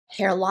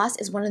Hair loss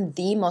is one of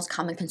the most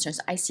common concerns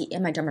I see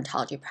in my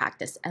dermatology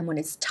practice, and when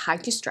it's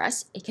tied to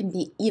stress, it can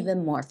be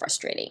even more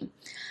frustrating.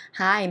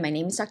 Hi, my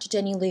name is Dr.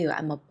 Jenny Liu.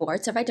 I'm a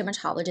board-certified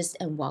dermatologist,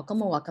 and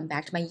welcome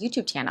back to my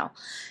YouTube channel.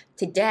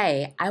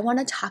 Today, I want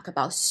to talk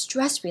about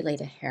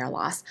stress-related hair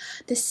loss,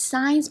 the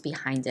science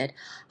behind it,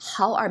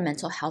 how our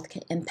mental health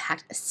can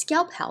impact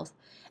scalp health,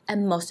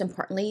 and most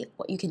importantly,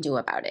 what you can do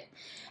about it.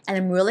 And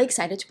I'm really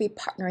excited to be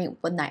partnering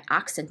with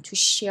Nioxin to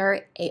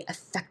share an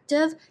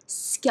effective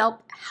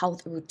scalp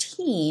health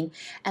routine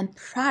and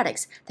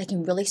products that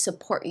can really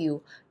support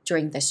you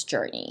during this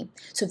journey.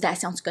 So if that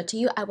sounds good to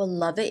you, I would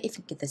love it if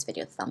you give this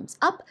video a thumbs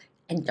up.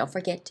 And don't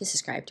forget to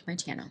subscribe to my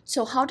channel.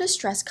 So how does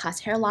stress cause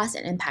hair loss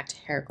and impact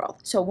hair growth?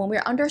 So when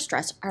we're under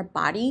stress, our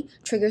body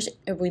triggers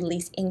a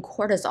release in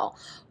cortisol.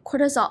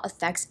 Cortisol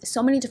affects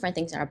so many different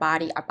things in our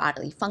body, our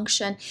bodily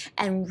function,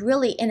 and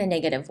really in a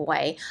negative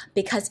way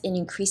because it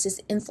increases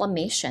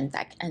inflammation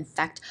that can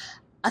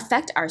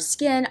affect our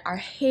skin, our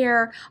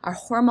hair, our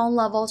hormone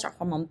levels, our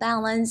hormone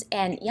balance,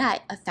 and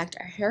affect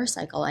our hair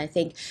cycle. I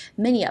think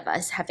many of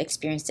us have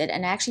experienced it,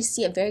 and I actually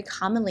see it very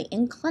commonly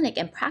in clinic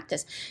and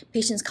practice.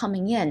 Patients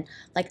coming in,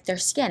 like their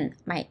skin,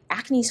 my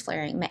acne is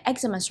flaring, my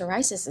eczema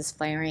psoriasis is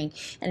flaring,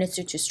 and it's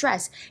due to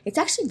stress. It's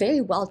actually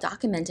very well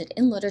documented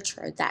in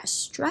literature that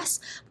stress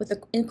with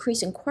the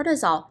increase in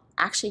cortisol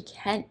actually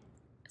can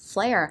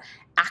flare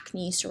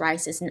acne,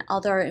 psoriasis, and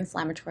other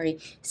inflammatory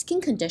skin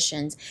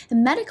conditions.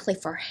 And medically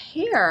for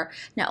hair,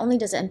 not only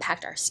does it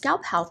impact our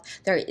scalp health,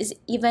 there is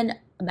even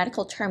a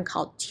medical term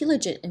called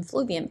telogen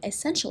effluvium.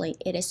 Essentially,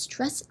 it is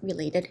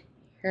stress-related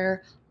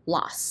hair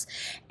loss.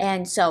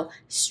 And so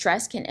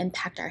stress can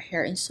impact our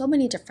hair in so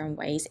many different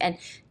ways. And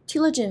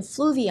telogen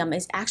effluvium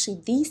is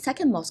actually the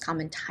second most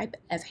common type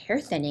of hair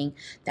thinning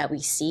that we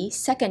see,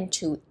 second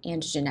to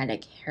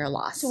androgenetic hair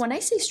loss. So when I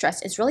say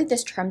stress, it's really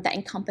this term that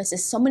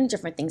encompasses so many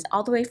different things,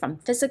 all the way from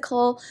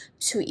physical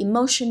to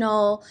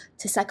emotional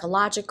to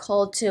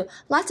psychological to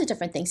lots of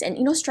different things. And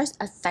stress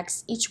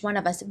affects each one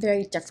of us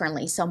very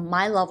differently. So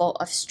my level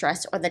of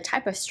stress or the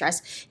type of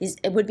stress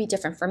it would be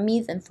different for me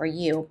than for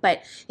you.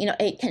 But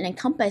it can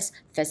encompass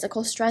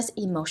physical stress,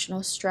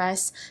 emotional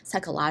stress,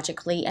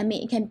 psychologically. I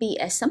mean, it can be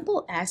as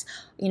simple as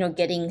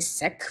getting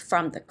sick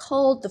from the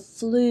cold, the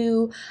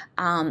flu,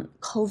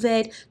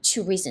 COVID,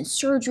 to recent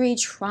surgery,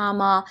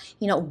 trauma,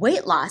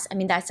 weight loss. I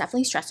mean, that's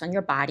definitely stress on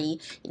your body.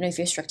 If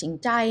you're restricting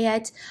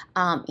diet,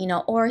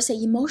 or say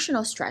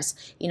emotional stress,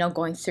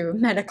 going through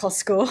medical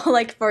school,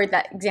 like for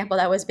that example,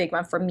 that was a big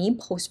one for me,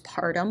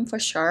 postpartum for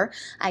sure.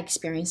 I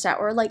experienced that,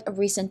 or like a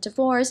recent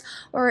divorce,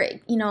 or,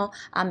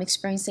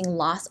 experiencing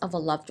loss of a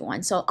loved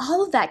one. So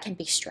all of that can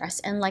be stress.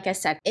 And like I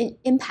said, it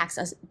impacts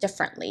us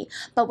differently.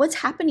 But what's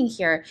happening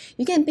here,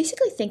 you can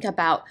basically think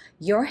about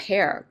your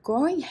hair.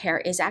 Growing hair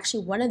is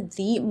actually one of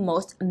the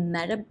most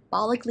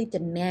metabolically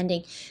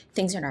demanding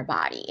things in our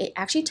body. It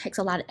actually takes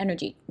a lot of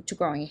energy to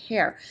growing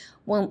hair.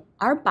 When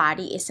our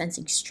body is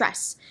sensing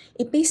stress,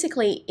 it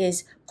basically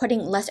is putting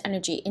less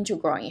energy into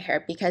growing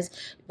hair because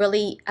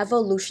really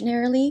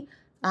evolutionarily,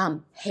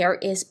 hair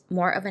is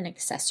more of an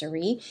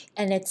accessory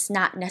and it's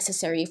not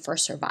necessary for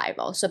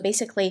survival. So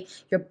basically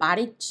your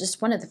body,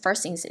 just one of the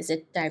first things is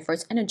it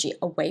diverts energy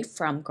away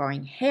from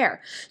growing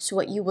hair. So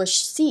what you will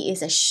see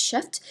is a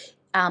shift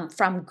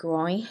from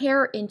growing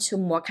hair into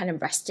more kind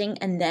of resting,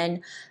 and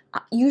then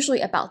usually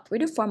about 3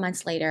 to 4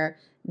 months later,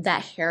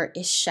 that hair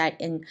is shed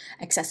in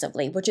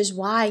excessively, which is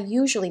why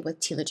usually with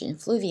telogen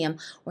effluvium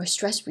or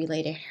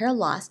stress-related hair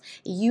loss,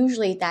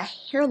 usually that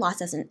hair loss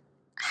doesn't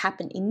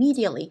happen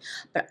immediately,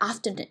 but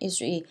often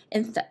is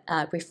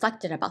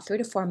reflected about 3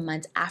 to 4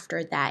 months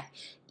after that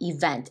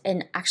event.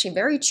 And actually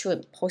very true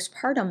in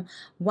postpartum,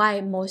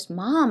 why most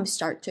moms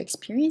start to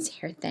experience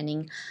hair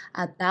thinning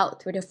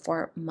about 3 to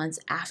 4 months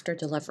after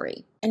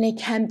delivery. And it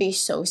can be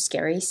so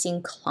scary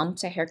seeing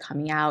clumps of hair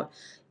coming out,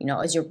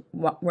 as you're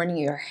running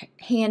your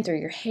hand through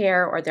your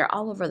hair, or they're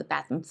all over the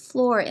bathroom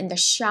floor, in the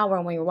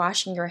shower, when you're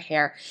washing your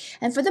hair.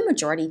 And for the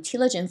majority,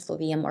 telogen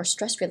effluvium or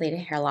stress-related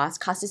hair loss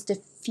causes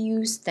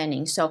diffuse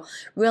thinning. So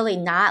really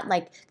not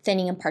like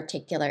thinning in a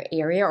particular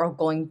area or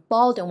going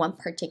bald in one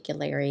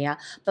particular area,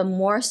 but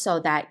more so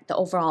that the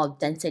overall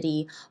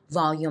density,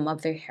 volume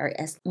of their hair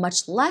is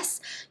much less.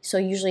 So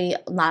usually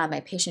a lot of my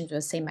patients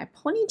will say my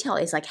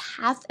ponytail is like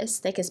half as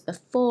thick as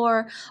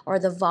before, or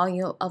the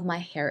volume of my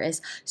hair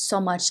is so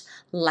much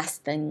less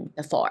than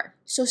before.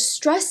 So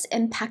stress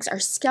impacts our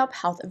scalp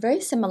health very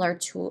similar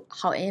to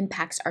how it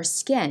impacts our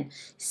skin.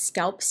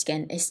 Scalp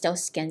skin is still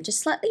skin, just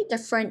slightly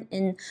different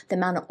in the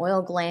amount of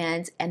oil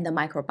glands and the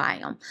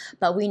microbiome.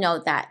 But we know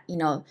that,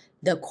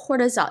 the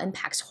cortisol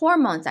impacts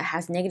hormones that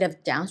has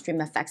negative downstream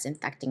effects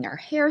affecting our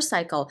hair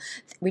cycle,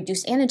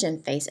 reduced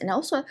anagen phase, and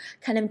also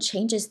kind of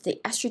changes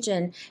the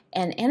estrogen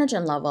and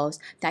anagen levels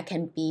that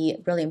can be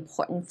really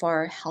important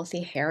for healthy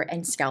hair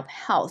and scalp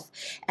health.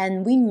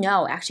 And we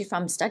know actually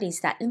from studies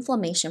that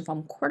inflammation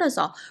from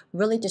cortisol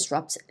really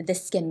disrupts the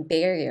skin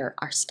barrier,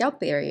 our scalp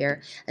barrier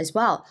as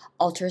well,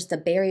 alters the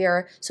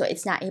barrier so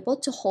it's not able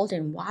to hold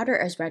in water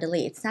as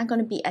readily. It's not going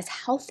to be as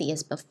healthy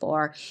as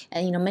before.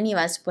 And many of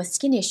us with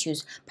skin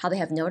issues probably probably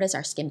have noticed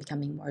our skin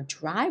becoming more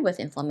dry with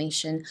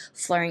inflammation,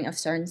 flaring of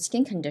certain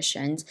skin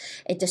conditions.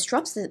 It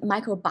disrupts the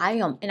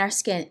microbiome in our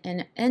skin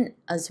and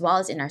as well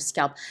as in our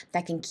scalp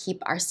that can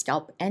keep our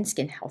scalp and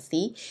skin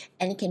healthy,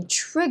 and it can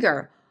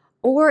trigger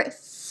or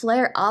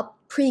flare up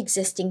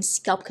pre-existing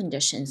scalp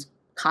conditions,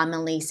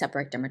 commonly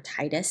seborrheic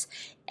dermatitis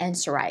and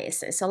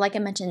psoriasis. So like I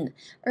mentioned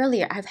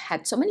earlier, I've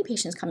had so many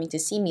patients coming to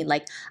see me,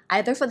 like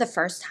either for the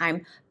first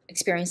time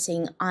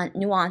experiencing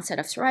new onset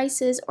of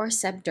psoriasis or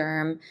seb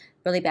derm,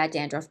 really bad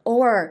dandruff,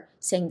 or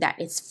saying that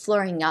it's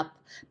flaring up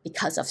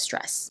because of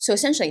stress. So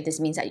essentially, this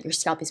means that your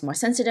scalp is more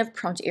sensitive,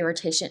 prone to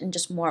irritation, and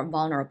just more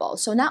vulnerable.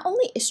 So not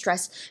only is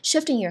stress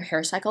shifting your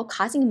hair cycle,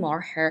 causing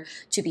more hair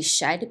to be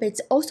shed, but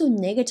it's also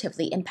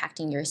negatively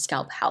impacting your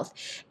scalp health.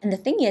 And the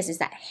thing is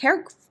that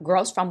hair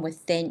grows from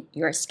within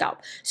your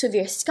scalp. So if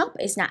your scalp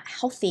is not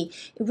healthy,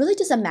 it really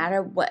doesn't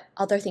matter what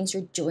other things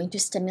you're doing to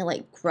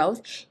stimulate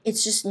growth.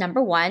 It's just,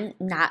 number one,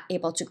 not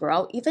able to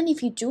grow. Even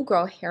if you do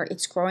grow hair,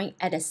 it's growing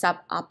at a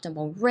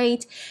suboptimal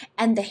rate,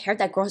 and the hair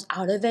that grows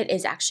out of it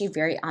is actually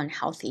very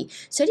unhealthy.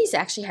 Studies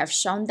actually have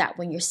shown that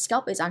when your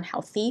scalp is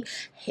unhealthy,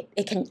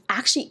 it can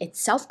actually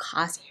itself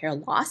cause hair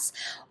loss,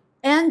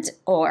 and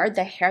or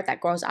the hair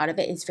that grows out of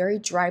it is very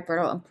dry,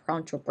 brittle, and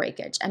prone to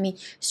breakage. I mean,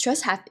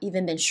 stress have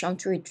even been shown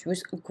to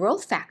reduce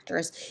growth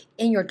factors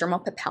in your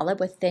dermal papilla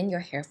within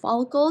your hair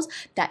follicles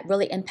that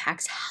really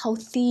impacts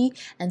healthy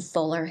and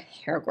fuller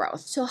hair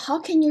growth. So how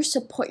can you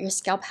support your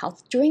scalp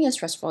health during a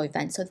stressful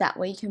event so that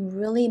way you can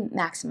really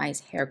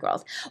maximize hair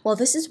growth? Well,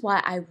 this is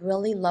why I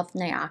really love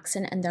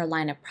Nioxin and their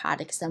line of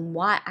products, and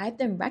why I've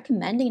been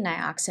recommending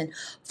Nioxin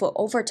for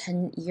over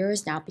 10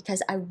 years now,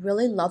 because I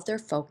really love their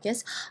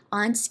focus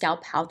on scalp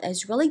health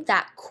as really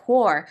that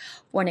core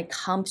when it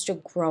comes to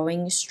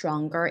growing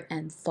stronger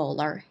and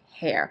fuller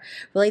hair.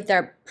 Really,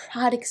 their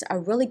products are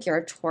really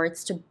geared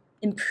towards to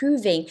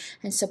improving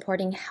and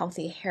supporting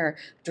healthy hair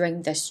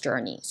during this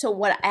journey. So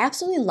what I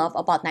absolutely love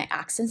about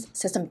Nioxin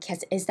System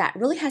Kits is that it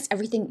really has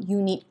everything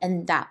you need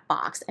in that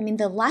box. I mean,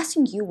 the last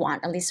thing you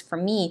want, at least for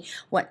me,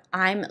 when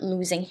I'm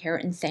losing hair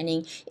and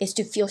thinning, is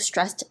to feel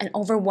stressed and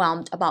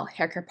overwhelmed about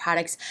hair care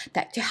products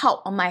that to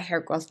help on my hair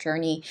growth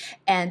journey,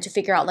 and to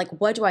figure out, like,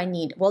 what do I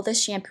need? Will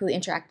this shampoo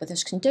interact with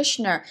this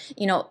conditioner?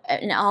 You know,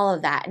 and all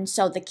of that. And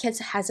so the kits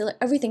has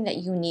everything that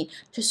you need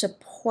to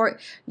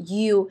support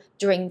you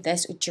during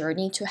this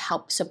journey to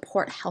help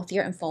support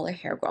healthier and fuller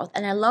hair growth.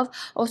 And I love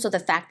also the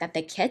fact that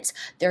the kits,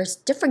 there's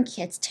different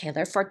kits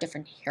tailored for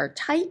different hair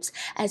types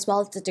as well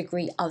as the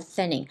degree of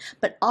thinning.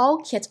 But all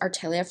kits are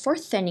tailored for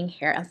thinning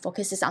hair and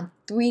focuses on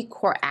 3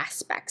 core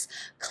aspects: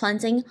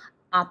 cleansing,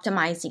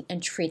 optimizing,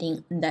 and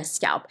treating the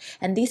scalp.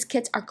 And these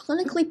kits are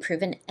clinically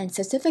proven and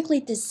specifically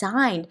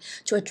designed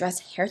to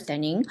address hair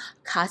thinning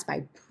caused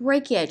by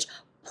breakage,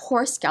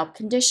 poor scalp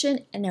condition,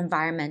 and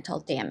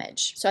environmental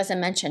damage. So as I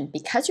mentioned,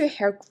 because your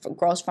hair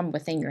grows from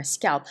within your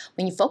scalp,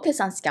 when you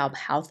focus on scalp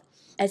health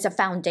as a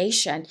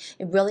foundation,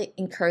 it really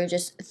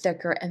encourages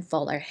thicker and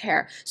fuller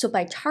hair. So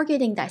by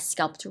targeting that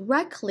scalp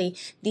directly,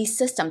 these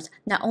systems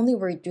not only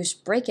reduce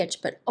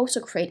breakage, but also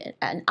create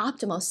an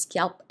optimal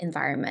scalp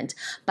environment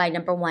by,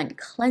 number one,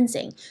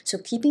 cleansing. So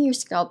keeping your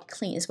scalp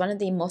clean is one of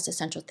the most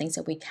essential things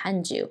that we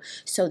can do.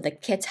 So the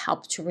kits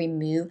help to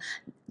remove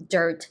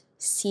dirt,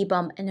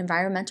 sebum, and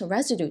environmental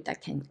residue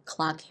that can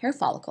clog hair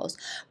follicles.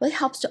 Really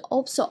helps to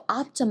also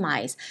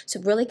optimize,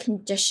 so really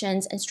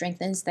conditions and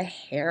strengthens the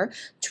hair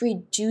to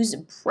reduce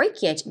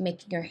breakage,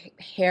 making your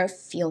hair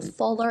feel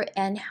fuller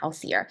and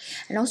healthier.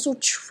 And also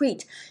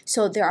treat,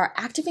 so there are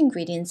active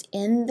ingredients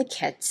in the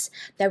kits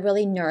that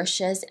really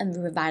nourishes and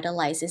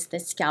revitalizes the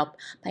scalp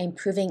by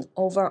improving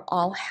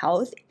overall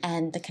health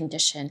and the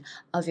condition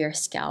of your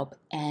scalp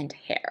and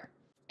hair.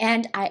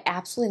 And I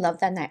absolutely love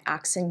that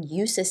Nioxin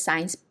uses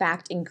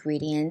science-backed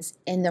ingredients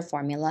in the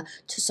formula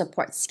to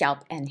support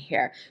scalp and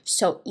hair.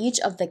 So each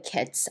of the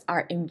kits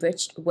are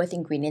enriched with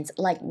ingredients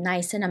like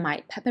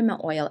niacinamide, peppermint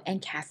oil, and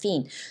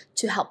caffeine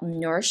to help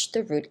nourish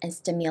the root and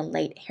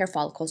stimulate hair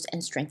follicles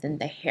and strengthen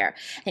the hair.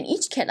 And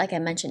each kit, like I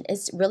mentioned,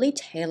 is really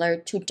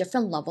tailored to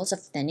different levels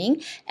of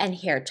thinning and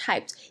hair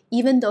types,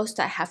 even those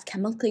that have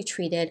chemically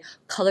treated,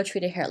 color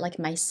treated hair like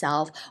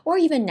myself, or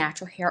even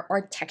natural hair or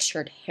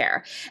textured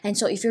hair. And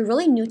so if you're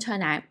really new to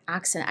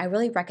Nioxin, I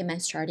really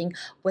recommend starting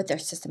with their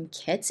system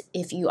kits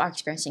if you are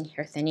experiencing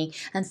hair thinning,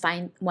 and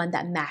find one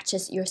that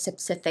matches your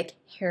specific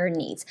hair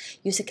needs.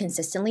 Use it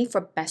consistently for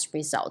best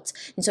results.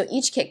 And so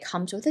each kit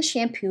comes with a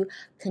shampoo,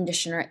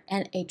 conditioner,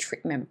 and a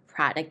treatment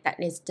product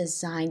that is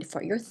designed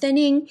for your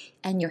thinning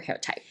and your hair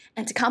type.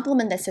 And to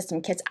complement the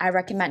system kits, I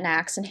recommend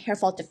Nioxin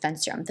Hairfall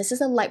Defense Serum. This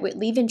is a lightweight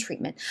leave-in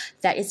treatment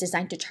that is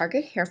designed to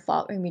target hair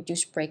fall and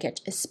reduce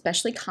breakage,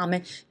 especially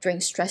common during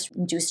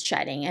stress-induced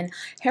shedding. And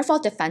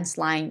Hairfall Defense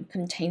line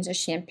contains a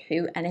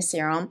shampoo and a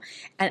serum,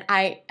 and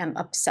I am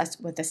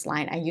obsessed with this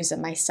line. I use it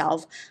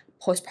myself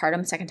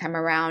postpartum, second time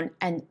around,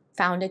 and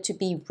found it to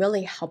be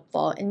really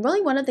helpful and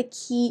really one of the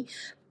key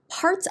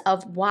parts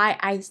of why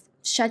I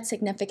shed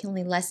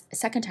significantly less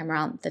second time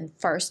around than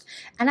first.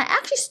 And I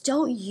actually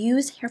still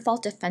use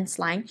Hairfall Defense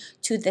Line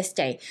to this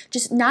day,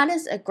 just not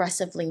as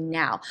aggressively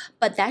now.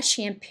 But that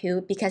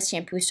shampoo, because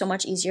shampoo is so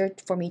much easier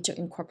for me to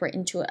incorporate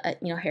into a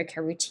hair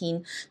care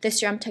routine, the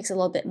serum takes a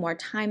little bit more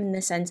time in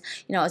the sense,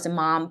 as a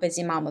mom,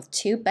 busy mom of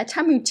two,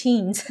 bedtime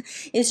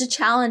routines is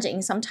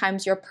challenging.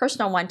 Sometimes your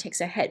personal one takes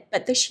a hit,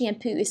 but the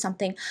shampoo is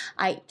something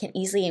I can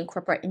easily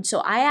incorporate. And so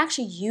I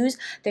actually use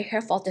the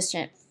Hairfall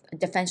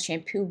Defense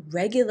shampoo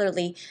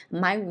regularly in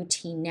my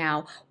routine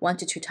now, 1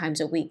 to 2 times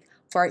a week,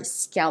 for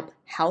scalp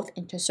health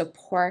and to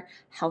support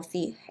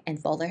healthy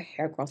and fuller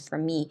hair growth for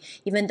me,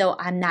 even though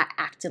I'm not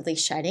actively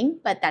shedding,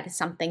 but that is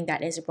something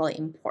that is really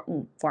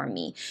important for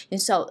me.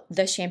 And so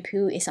the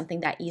shampoo is something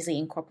that I easily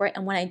incorporate,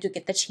 and when I do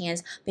get the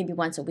chance, maybe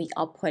once a week,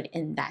 I'll put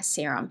in that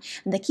serum.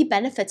 And the key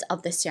benefits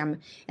of the serum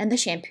and the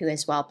shampoo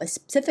as well, but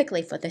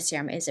specifically for the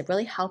serum, is it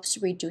really helps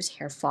to reduce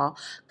hair fall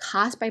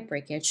caused by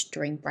breakage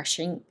during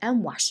brushing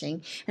and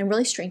washing, and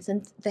really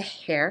strengthens the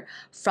hair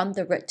from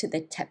the root to the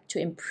tip to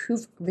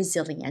improve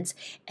resilience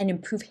and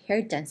improve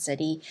hair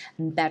density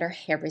and better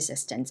hair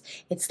resistance.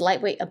 It's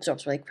lightweight,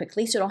 absorbs really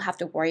quickly, so you don't have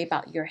to worry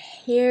about your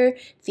hair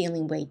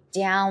feeling weighed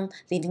down,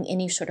 leaving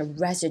any sort of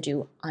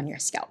residue on your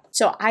scalp.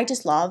 So I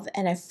just love,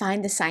 and I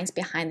find the science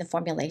behind the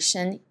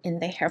formulation in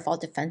the Hairfall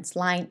Defense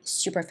Line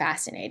super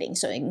fascinating.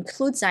 So it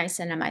includes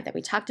niacinamide that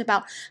we talked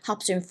about,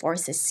 helps to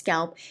reinforce the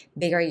scalp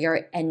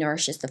barrier and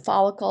nourishes the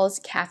follicles,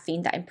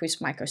 caffeine that improves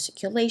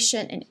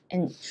microcirculation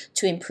and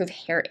to improve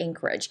hair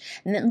anchorage.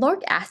 And then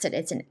lauric acid,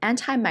 it's an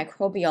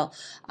antimicrobial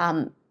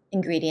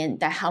ingredient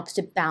that helps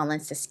to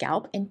balance the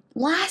scalp. And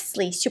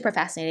lastly, super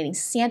fascinating,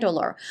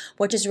 sandalwood,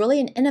 which is really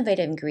an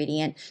innovative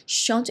ingredient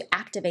shown to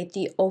activate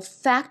the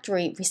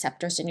olfactory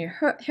receptors in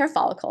your hair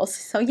follicles.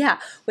 So yeah,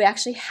 we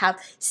actually have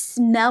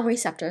smell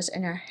receptors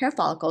in our hair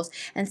follicles,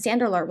 and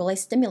sandalwood really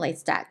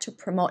stimulates that to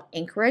promote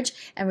anchorage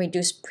and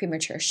reduce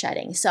premature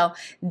shedding. So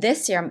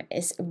this serum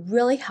is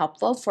really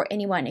helpful for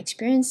anyone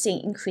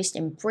experiencing increased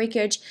in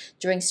breakage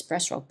during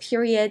menstrual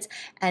periods,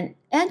 and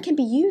can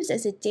be used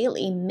as a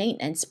daily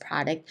maintenance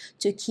product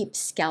to keep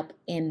scalp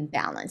in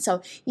balance.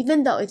 So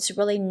even though it's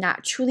really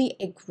not truly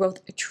a growth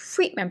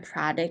treatment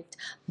product,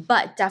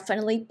 but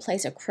definitely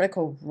plays a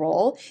critical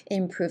role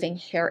in improving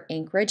hair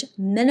anchorage,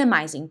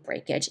 minimizing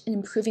breakage, and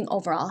improving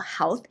overall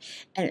health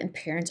and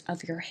appearance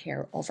of your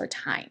hair over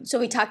time. So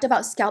we talked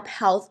about scalp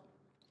health,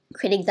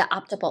 creating the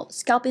optimal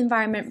scalp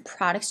environment,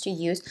 products to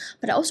use,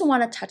 but I also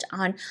want to touch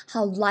on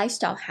how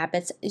lifestyle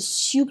habits is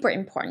super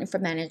important for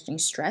managing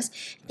stress.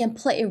 It can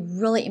play a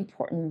really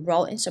important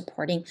role in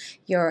supporting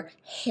your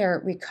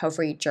hair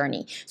recovery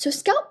journey. So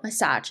scalp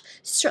massage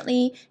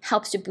certainly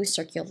helps to boost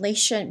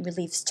circulation,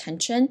 relieves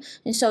tension,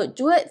 and so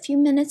do it a few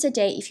minutes a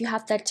day if you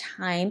have the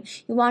time.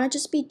 You want to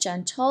just be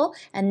gentle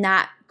and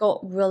not go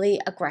really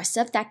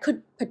aggressive. That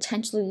could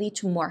potentially lead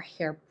to more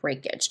hair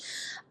breakage.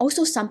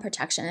 Also, sun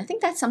protection. I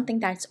think that's something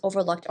that's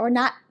overlooked or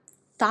not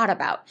thought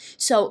about.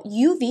 So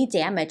UV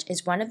damage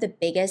is one of the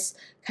biggest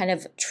kind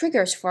of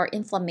triggers for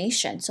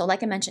inflammation. So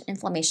like I mentioned,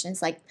 inflammation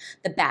is like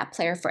the bad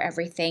player for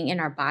everything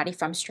in our body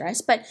from stress,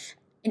 but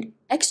an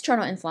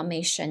external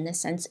inflammation, in the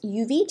sense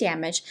UV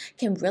damage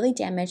can really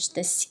damage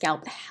the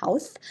scalp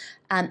health,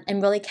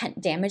 and really can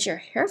damage your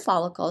hair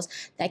follicles,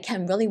 that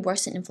can really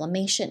worsen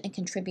inflammation and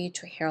contribute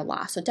to hair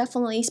loss. So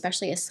definitely,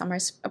 especially as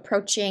summer's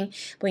approaching,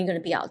 when you're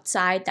going to be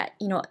outside, that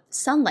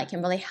sunlight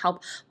can really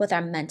help with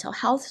our mental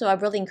health. So I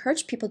really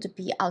encourage people to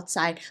be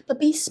outside, but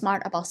be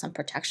smart about sun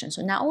protection.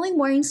 So not only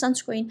wearing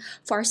sunscreen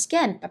for our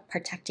skin, but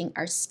protecting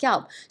our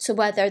scalp. So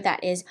whether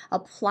that is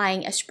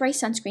applying a spray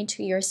sunscreen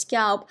to your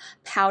scalp,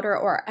 powder,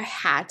 or a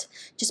hat,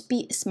 just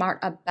be smart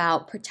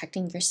about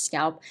protecting your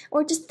scalp,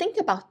 or just think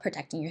about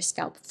protecting your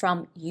scalp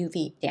from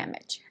UV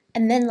damage.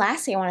 And then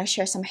lastly, I want to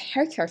share some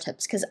hair care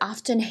tips, because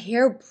often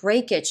hair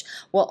breakage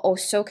will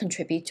also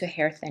contribute to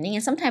hair thinning,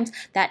 and sometimes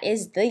that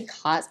is the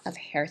cause of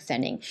hair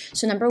thinning.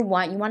 So number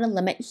one, you want to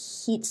limit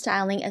heat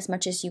styling as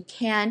much as you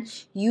can.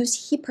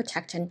 Use heat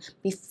protectant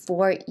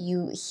before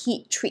you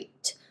heat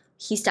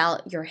style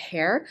your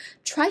hair.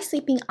 Try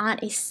sleeping on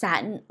a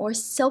satin or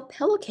silk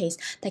pillowcase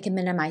that can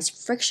minimize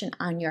friction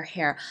on your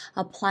hair.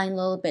 Applying a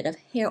little bit of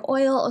hair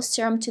oil or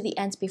serum to the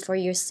ends before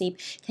you sleep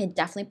can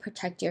definitely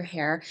protect your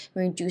hair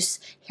and reduce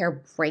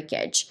hair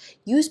breakage.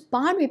 Use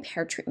bond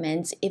repair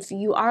treatments if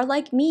you are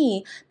like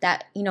me,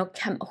 that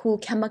who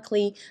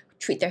chemically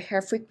treat their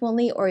hair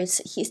frequently or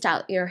heat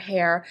style your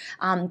hair.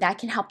 That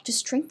can help to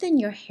strengthen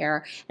your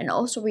hair and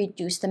also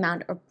reduce the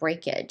amount of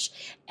breakage.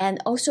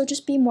 And also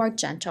just be more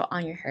gentle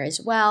on your hair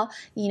as well.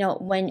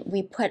 When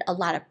we put a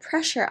lot of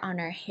pressure on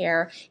our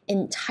hair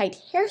in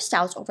tight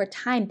hairstyles over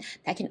time,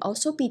 that can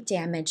also be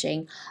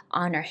damaging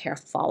on our hair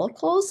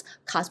follicles,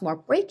 cause more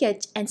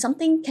breakage, and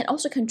something can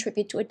also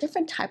contribute to a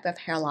different type of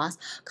hair loss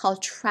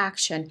called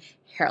traction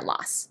hair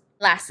loss.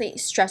 Lastly,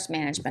 stress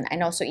management. I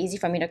know it's so easy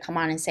for me to come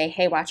on and say,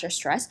 hey, watch your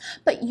stress,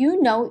 but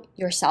you know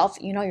yourself,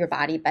 you know your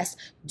body best.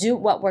 Do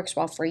what works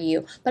well for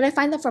you. But I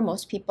find that for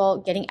most people,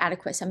 getting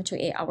adequate 7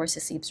 to 8 hours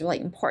of sleep is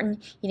really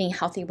important. Eating a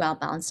healthy,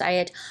 well-balanced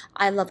diet.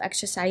 I love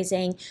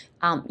exercising,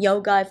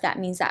 yoga, if that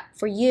means that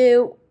for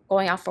you,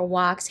 going out for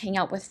walks, hang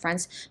out with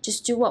friends,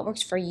 just do what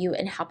works for you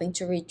in helping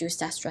to reduce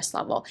that stress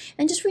level.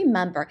 And just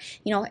remember,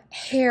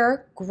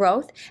 hair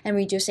growth and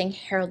reducing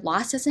hair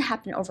loss doesn't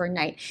happen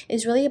overnight.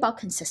 It's really about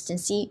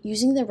consistency,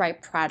 using the right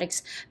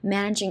products,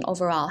 managing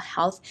overall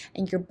health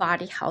and your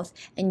body health,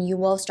 and you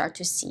will start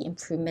to see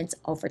improvements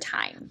over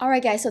time. All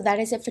right, guys, so that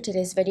is it for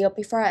today's video.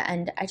 Before I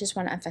end, I just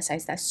want to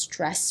emphasize that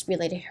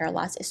stress-related hair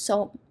loss is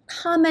so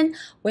common,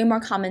 way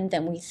more common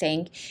than we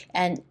think,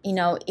 and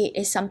it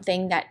is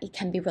something that it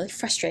can be really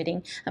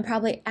frustrating and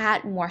probably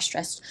add more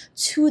stress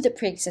to the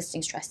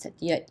pre-existing stress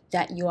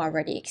that you are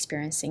already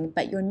experiencing.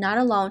 But you're not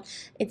alone.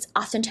 It's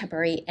often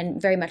temporary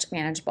and very much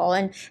manageable,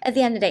 and at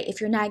the end of the day,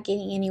 if you're not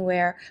getting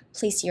anywhere,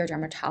 please see your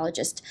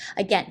dermatologist.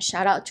 Again,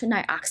 shout out to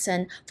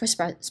Nioxin for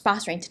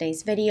sponsoring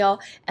today's video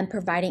and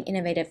providing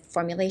innovative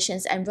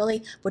formulations, and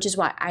really, which is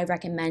why I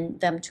recommend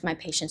them to my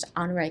patients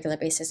on a regular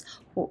basis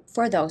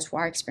for those who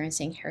are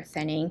experiencing hair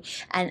thinning.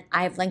 And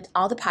I've linked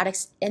all the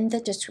products in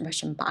the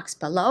description box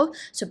below,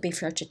 so be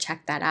sure to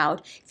check that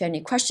out. If you have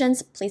any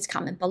questions, please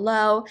comment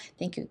below.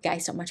 Thank you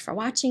guys so much for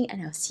watching,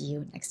 and I'll see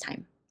you next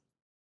time.